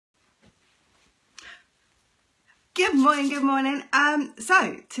Good morning, good morning.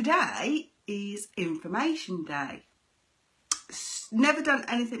 So today is Information Day. Never done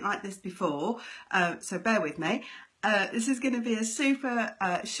anything like this before, so bear with me. This is going to be a super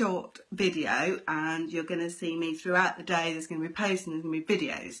short video, and you're going to see me throughout the day. There's going to be posts and there's going to be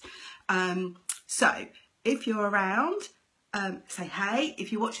videos. So if you're around, say hey.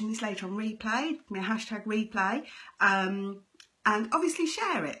 If you're watching this later on replay, give me a hashtag replay, and obviously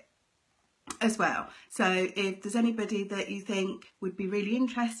share it as well. So if there's anybody that you think would be really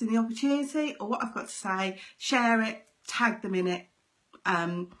interested in the opportunity or what I've got to say, share it, tag them in it,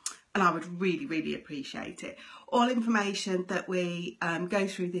 and I would really appreciate it. All information that we go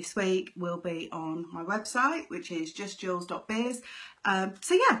through this week will be on my website, which is justjules.biz.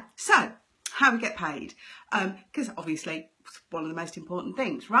 So how we get paid, because obviously it's one of the most important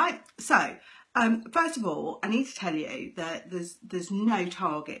things, right? So first of all, I need to tell you that there's no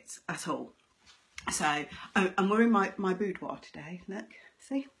targets at all. So I'm wearing my boudoir today. Look,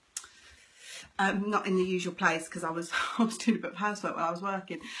 see, not in the usual place because I was doing a bit of housework while I was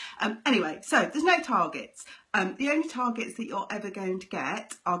working. Anyway, so there's no targets. The only targets that you're ever going to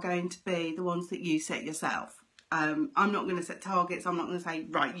get are going to be the ones that you set yourself. I'm not going to set targets. I'm not going to say,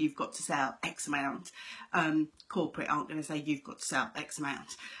 right, you've got to sell X amount. Corporate aren't going to say you've got to sell X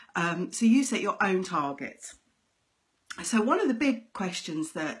amount. So you set your own targets. So one of the big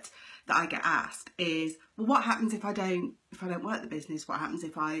questions that I get asked is, well, what happens if I don't work the business? What happens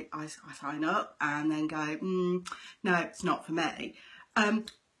if I sign up and then go, no, it's not for me?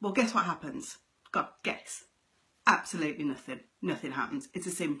 Well, guess what happens? God, guess. Absolutely nothing. Nothing happens. It's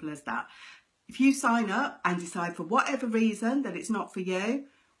as simple as that. If you sign up and decide for whatever reason that it's not for you,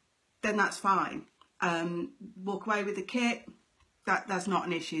 then that's fine. Walk away with the kit. That's not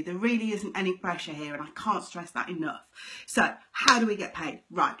an issue. There really isn't any pressure here, and I can't stress that enough. So how do we get paid?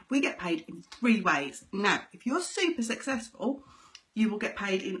 Right, we get paid in 3 ways. Now, if you're super successful, you will get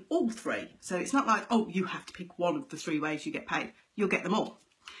paid in all 3. So it's not like, oh, you have to pick one of the 3 ways you get paid. You'll get them all.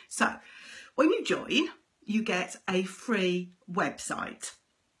 So when you join, you get a free website.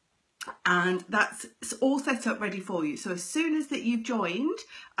 And that's all set up ready for you. So as soon as that you've joined,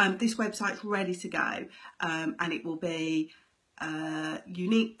 this website's ready to go, and it will be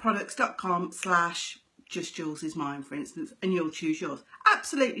youniqueproducts.com/justjulesismine, for instance, and you'll choose yours.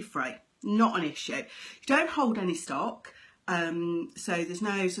 Absolutely free, not an issue. You don't hold any stock, so there's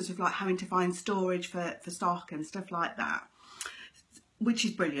no sort of like having to find storage for stock and stuff like that, which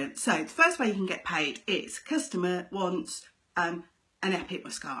is brilliant. So the first way you can get paid is customer wants an epic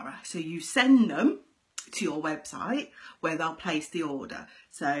mascara, so you send them to your website where they'll place the order.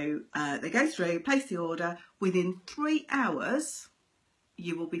 So they go through, place the order. Within 3 hours,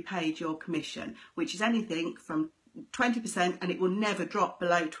 you will be paid your commission, which is anything from 20%, and it will never drop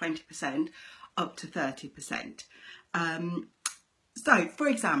below 20%, up to 30%. So, for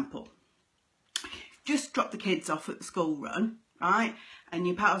example, just drop the kids off at the school run, right? And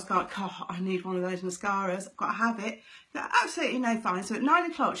your pals go, oh, I need one of those mascaras, I've got to have it. They're absolutely no fine. So at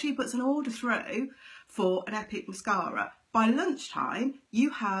 9 o'clock, she puts an order through for an epic mascara. By lunchtime,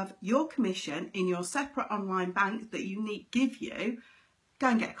 you have your commission in your separate online bank that Younique give you. Go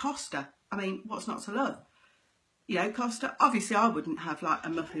and get a Costa. I mean, what's not to love? You know, Costa. Obviously, I wouldn't have like a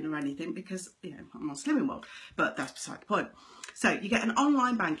muffin or anything because, you know, I'm on Slimming World, but that's beside the point. So you get an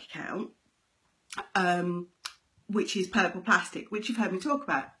online bank account, which is purple plastic, which you've heard me talk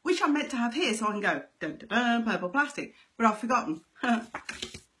about, which I'm meant to have here so I can go, dun, dun, dun, purple plastic, but I've forgotten.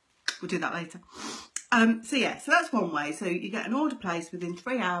 We'll do that later. So yeah, so that's one way. So you get an order placed within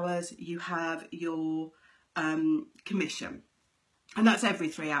 3 hours, you have your commission, and that's every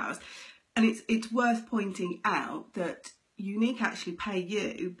 3 hours. And it's worth pointing out that Younique actually pay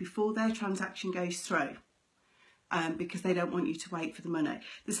you before their transaction goes through, because they don't want you to wait for the money.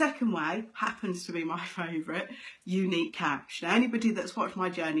 The second way happens to be my favourite, Younique Cash. Now, anybody that's watched my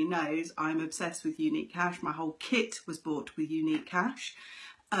journey knows I'm obsessed with Younique Cash. My whole kit was bought with Younique Cash.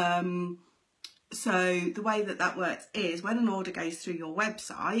 So the way that works is when an order goes through your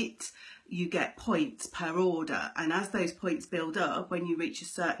website, you get points per order. And as those points build up, when you reach a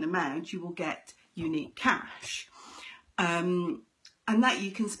certain amount, you will get Younique Cash. And that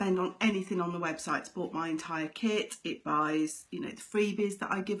you can spend on anything on the website. It's bought my entire kit. It buys, you know, the freebies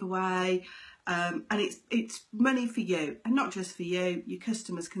that I give away. And it's money for you, and not just for you. Your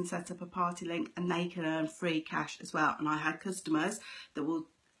customers can set up a party link and they can earn free cash as well. And I had customers that will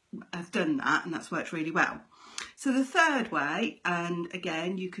have done that, and that's worked really well. So the third way, and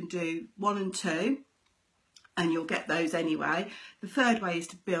again you can do 1 and 2 and you'll get those anyway. The third way is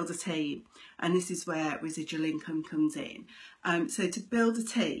to build a team, and this is where residual income comes in. So to build a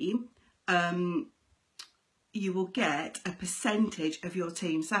team, you will get a percentage of your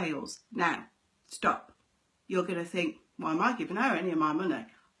team sales. Now, stop. You're going to think, why am I giving her any of my money?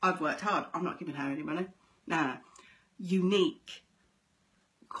 I've worked hard. I'm not giving her any money. No. Younique,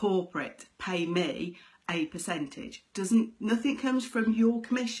 corporate, pay me a percentage. Nothing comes from your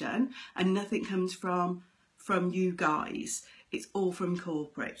commission and nothing comes from you guys. It's all from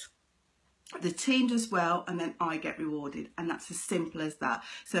corporate. The team does well and then I get rewarded, and that's as simple as that.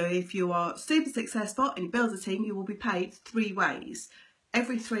 So if you are super successful and you build a team, you will be paid 3 ways.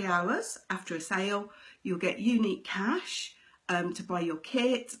 Every 3 hours after a sale, you'll get Younique cash to buy your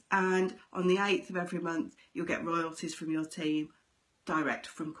kit, and on the 8th of every month, you'll get royalties from your team direct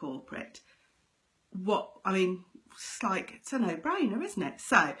from corporate. It's a no-brainer, isn't it?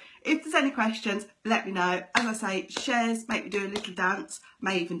 So if there's any questions, let me know. As I say, shares make me do a little dance.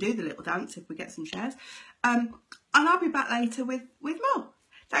 May even do the little dance if we get some shares. And I'll be back later with more.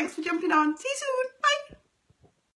 Thanks for jumping on. See you soon.